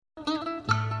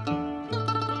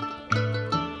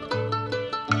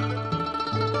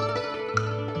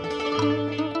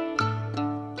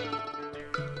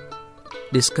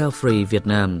Discovery Việt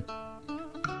Nam.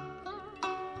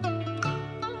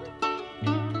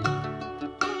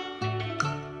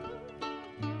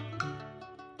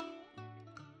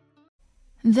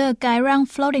 The Cai Rang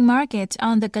floating market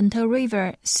on the Cần Thơ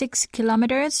River, 6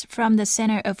 kilometers from the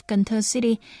center of Cần Thơ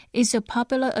city, is a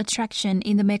popular attraction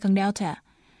in the Mekong Delta.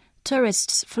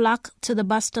 Tourists flock to the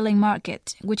bustling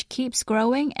market, which keeps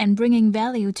growing and bringing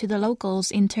value to the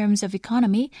locals in terms of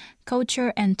economy,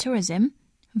 culture, and tourism.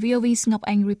 VOV's Ngọc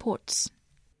Anh reports.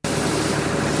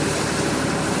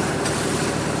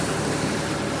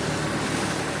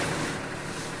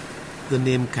 The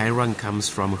name Cai Rang comes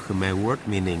from a Khmer word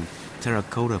meaning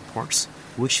terracotta pots,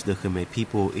 which the Khmer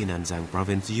people in An Giang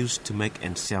province used to make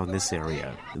and sell in this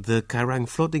area. The Cai Rang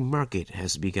floating market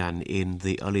has begun in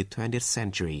the early 20th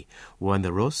century, when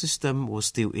the road system was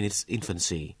still in its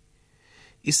infancy.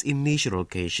 Its initial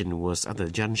location was at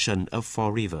the junction of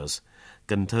four rivers,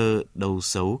 Cần Thơ, Đầu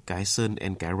Sấu, Cái Sơn,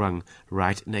 and Cai Rang,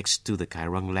 right next to the Cai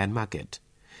Rang land market.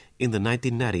 In the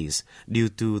 1990s, due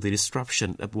to the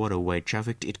disruption of waterway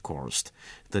traffic it caused,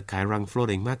 the Cai Rang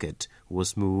floating market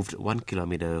was moved 1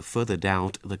 kilometer further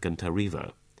down the Cần Thơ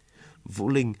River.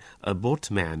 Vũ Linh, a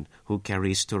boatman who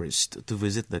carries tourists to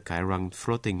visit the Cai Rang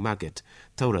floating market,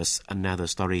 told us another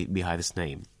story behind his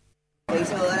name.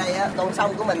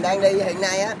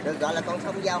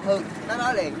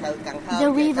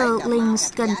 The river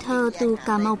links Cần Thơ to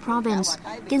Cà Mau province,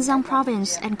 Kiên Giang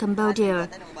province, and Cambodia.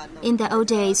 In the old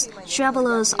days,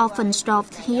 travelers often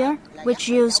stopped here, which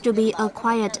used to be a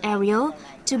quiet area,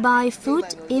 to buy food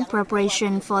in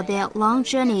preparation for their long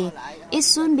journey. It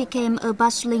soon became a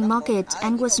bustling market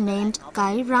and was named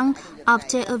Cai Rang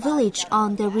after a village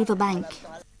on the riverbank.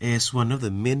 As one of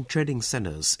the main trading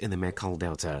centers in the Mekong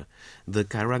Delta, the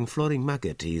Cai Rang floating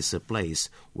market is a place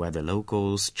where the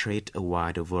locals trade a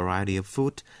wide variety of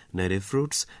food, native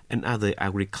fruits, and other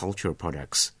agricultural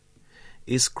products.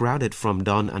 It's crowded from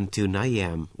dawn until 9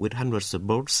 a.m. with hundreds of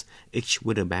boats, each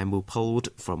with a bamboo pole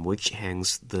from which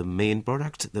hangs the main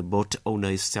product the boat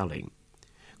owner is selling.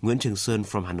 Nguyễn Trường Sơn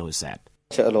from Hanoi said.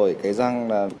 It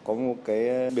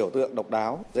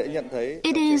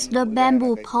is the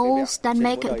bamboo poles that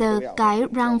make the Cai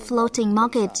Rang floating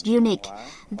market unique.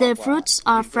 The fruits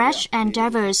are fresh and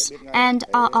diverse and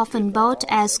are often bought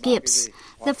as gifts.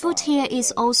 The food here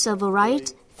is also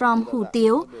varied, from hủ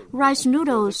tiếu, rice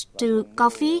noodles to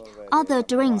coffee, other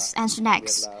drinks and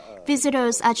snacks.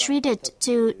 Visitors are treated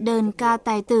to đơn ca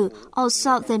tài tử or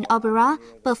Southern opera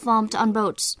performed on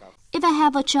boats. If I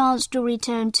have a chance to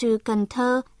return to Cần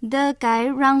Thơ, the Cai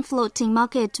Rang floating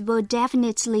market will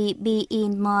definitely be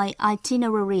in my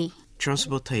itinerary.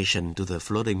 Transportation to the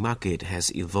floating market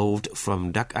has evolved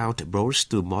from dugout boats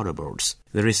to motorboats.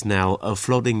 There is now a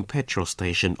floating petrol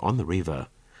station on the river.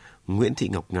 Nguyễn Thị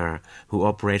Ngọc Nga, who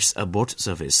operates a boat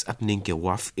service at Ninh Kiều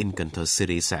Wharf in Cần Thơ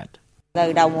City, said.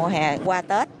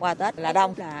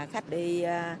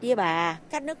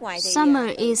 Summer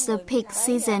is the peak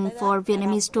season for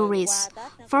Vietnamese tourists.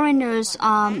 Foreigners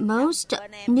are most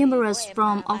numerous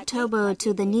from October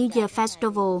to the New Year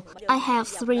festival. I have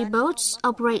 3 boats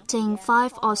operating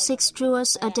 5 or 6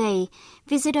 tours a day.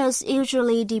 Visitors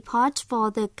usually depart for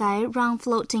the Cai Rang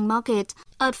floating market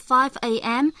at 5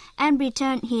 a.m. and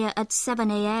return here at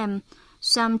 7 a.m.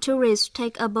 Some tourists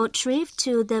take a boat trip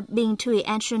to the Binh Thủy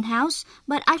ancient house,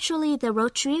 but actually the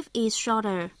road trip is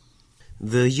shorter.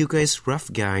 The UK's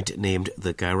rough guide named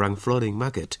the Cai Rang floating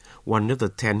market one of the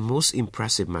 10 most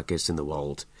impressive markets in the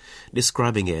world,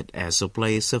 describing it as a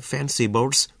place of fancy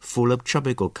boats full of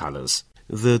tropical colors.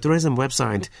 The tourism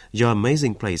website Your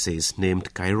Amazing Places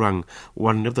named Cai Rang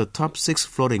one of the top 6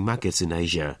 floating markets in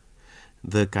Asia.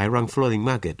 The Cai Rang floating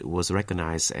market was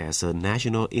recognized as a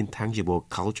national intangible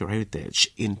cultural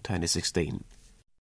heritage in 2016.